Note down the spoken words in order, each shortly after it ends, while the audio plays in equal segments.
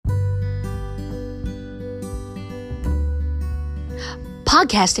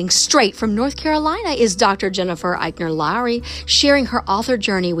Podcasting straight from North Carolina is Dr. Jennifer Eichner Lowry, sharing her author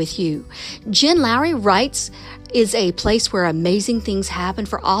journey with you. Jen Lowry Writes is a place where amazing things happen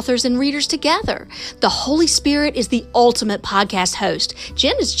for authors and readers together. The Holy Spirit is the ultimate podcast host.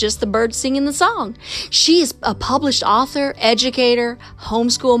 Jen is just the bird singing the song. She is a published author, educator,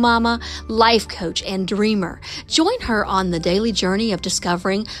 homeschool mama, life coach, and dreamer. Join her on the daily journey of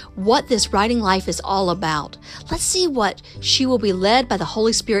discovering what this writing life is all about. Let's see what she will be led by the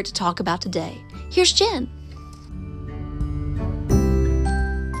Holy Spirit to talk about today. Here's Jen.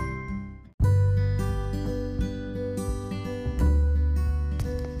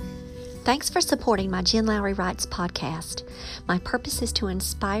 Thanks for supporting my Jen Lowry Writes podcast. My purpose is to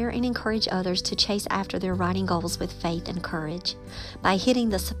inspire and encourage others to chase after their writing goals with faith and courage. By hitting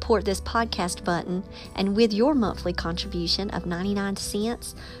the support this podcast button and with your monthly contribution of 99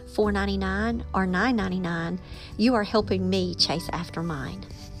 cents, $4.99, or $9.99, you are helping me chase after mine.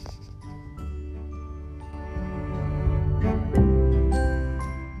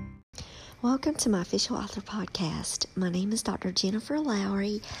 Welcome to my official author podcast. My name is Dr. Jennifer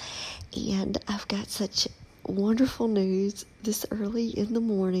Lowry, and I've got such wonderful news this early in the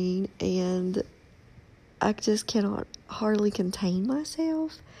morning, and I just cannot hardly contain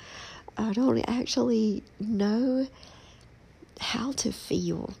myself. I don't actually know how to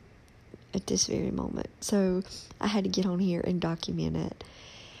feel at this very moment, so I had to get on here and document it.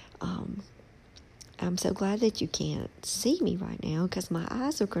 I'm so glad that you can't see me right now because my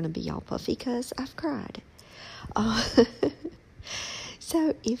eyes are going to be all puffy because I've cried.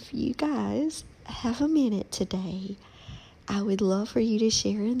 So if you guys have a minute today, I would love for you to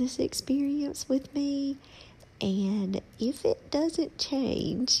share in this experience with me. And if it doesn't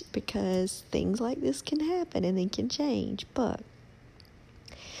change, because things like this can happen and they can change, but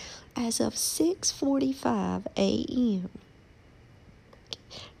as of 6:45 a.m.,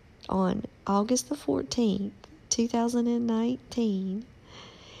 on August the 14th, 2019,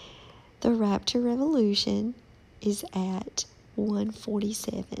 the Rapture Revolution is at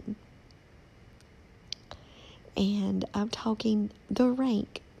 147. And I'm talking the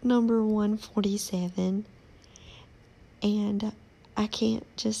rank number 147. And I can't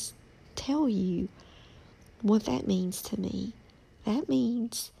just tell you what that means to me. That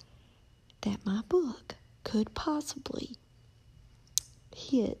means that my book could possibly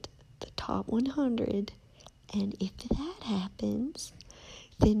hit the top 100, and if that happens,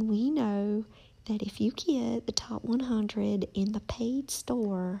 then we know that if you get the top 100 in the paid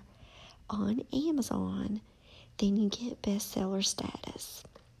store on Amazon, then you get bestseller status.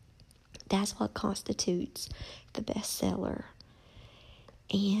 That's what constitutes the bestseller.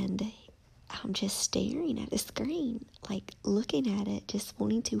 And I'm just staring at the screen, like looking at it, just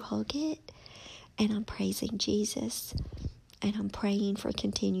wanting to hug it, and I'm praising Jesus. And I'm praying for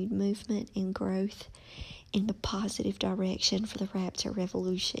continued movement and growth in the positive direction for the Rapture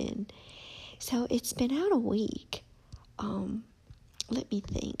Revolution. So it's been out a week. Let me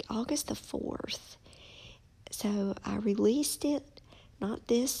think. August the 4th. So I released it, not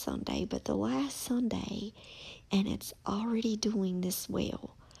this Sunday, but the last Sunday. And it's already doing this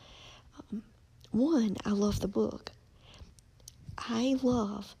well. I love the book. I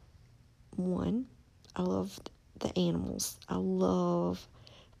love the animals. I love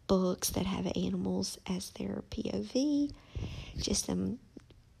books that have animals as their POV, just them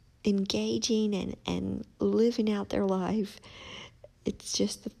engaging and living out their life.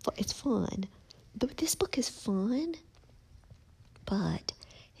 It's fun. But this book is fun, but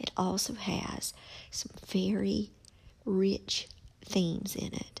it also has some very rich themes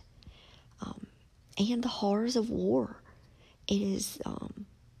in it. And the horrors of war. It is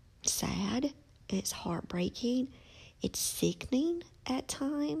sad. It's heartbreaking. It's sickening at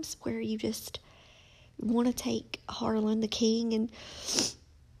times where you just want to take Harlan the king and,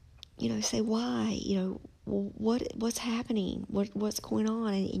 say why, what's happening, what's going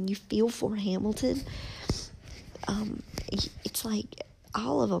on, and you feel for Hamilton. It's like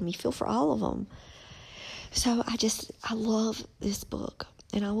all of them. You feel for all of them. So I love this book,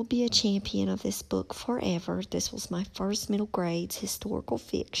 and I will be a champion of this book forever. This was my first middle grades historical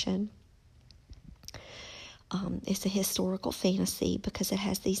fiction. It's a historical fantasy because it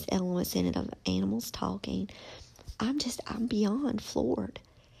has these elements in it of animals talking. I'm beyond floored.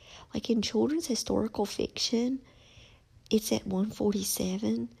 Like in children's historical fiction, it's at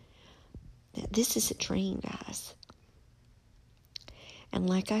 147. This is a dream, guys. And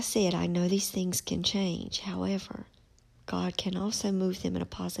like I said, I know these things can change. However, God can also move them in a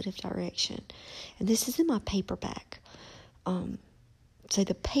positive direction. And this is in my paperback. So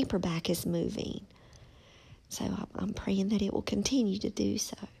the paperback is moving. So I'm praying that it will continue to do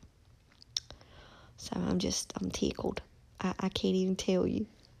so. So I'm tickled. I can't even tell you.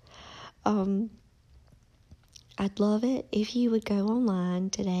 I'd love it if you would go online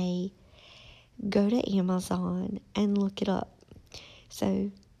today, go to Amazon and look it up. So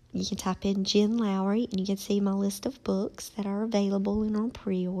you can type in Jen Lowry and you can see my list of books that are available and on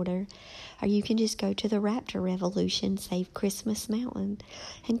pre-order. Or you can just go to the Raptor Revolution Save Christmas Mountain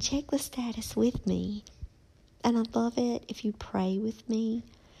and check the status with me. And I'd love it if you pray with me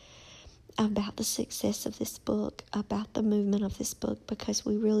about the success of this book, about the movement of this book, because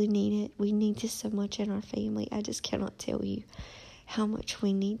we really need it. We need this so much in our family. I just cannot tell you how much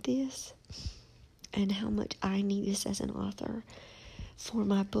we need this and how much I need this as an author for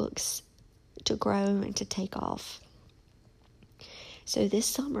my books to grow and to take off. So this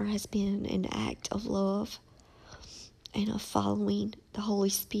summer has been an act of love and of following the Holy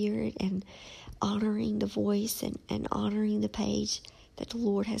Spirit and honoring the voice and honoring the page that the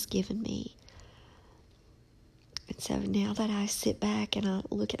Lord has given me. And so now that I sit back and I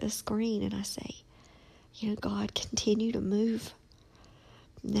look at the screen and I say, God, continue to move.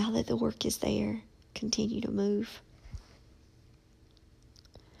 Now that the work is there, continue to move.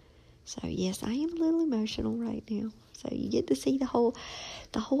 So yes, I am a little emotional right now. So you get to see the whole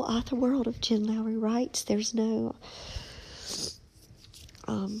author world of Jen Lowry Writes. There's no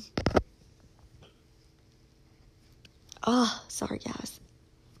sorry guys.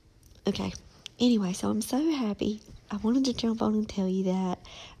 Okay. Anyway, so I'm so happy. I wanted to jump on and tell you that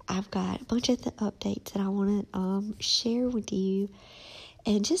I've got a bunch of the updates that I want to share with you,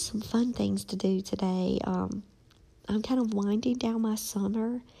 and just some fun things to do today. I'm kind of winding down my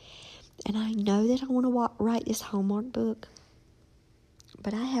summer, and I know that I want to write this homework book,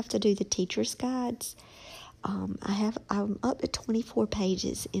 but I have to do the teacher's guides. I'm up to 24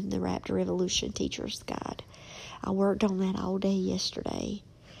 pages in the Raptor Revolution Teacher's Guide. I worked on that all day yesterday.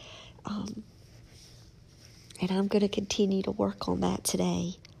 And I'm going to continue to work on that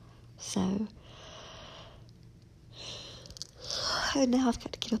today. So, now I've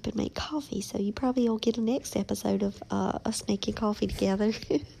got to get up and make coffee. So you probably will get a next episode of us making coffee together.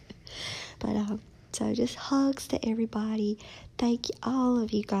 But, so just hugs to everybody. Thank all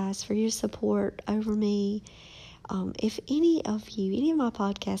of you guys for your support over me. If any of my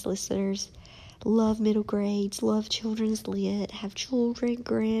podcast listeners love middle grades, love children's lit, have children,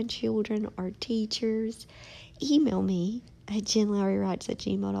 grandchildren, or teachers, email me at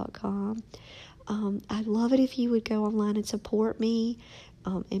jenlowrywrites@gmail.com. I'd love it if you would go online and support me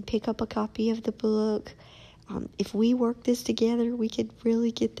and pick up a copy of the book. If we work this together, we could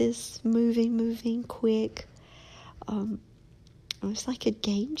really get this moving quick. It's like a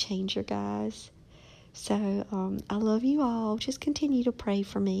game changer, guys. So I love you all. Just continue to pray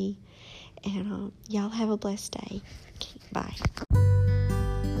for me. And y'all have a blessed day. Okay, bye.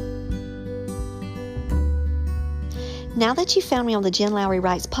 Now that you found me on the Jen Lowry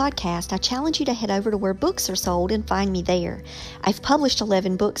Writes podcast, I challenge you to head over to where books are sold and find me there. I've published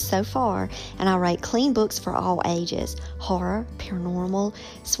 11 books so far, and I write clean books for all ages. Horror, paranormal,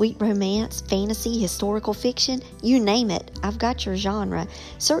 sweet romance, fantasy, historical fiction, you name it. I've got your genre.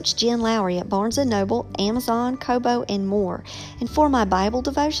 Search Jen Lowry at Barnes & Noble, Amazon, Kobo, and more. And for my Bible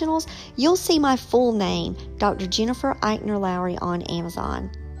devotionals, you'll see my full name, Dr. Jennifer Eichner Lowry, on Amazon.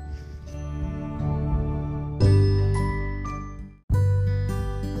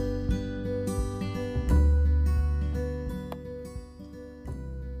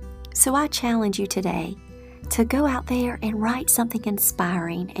 So I challenge you today to go out there and write something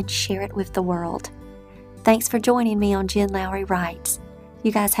inspiring and share it with the world. Thanks for joining me on Jen Lowry Writes.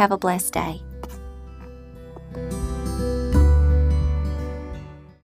 You guys have a blessed day.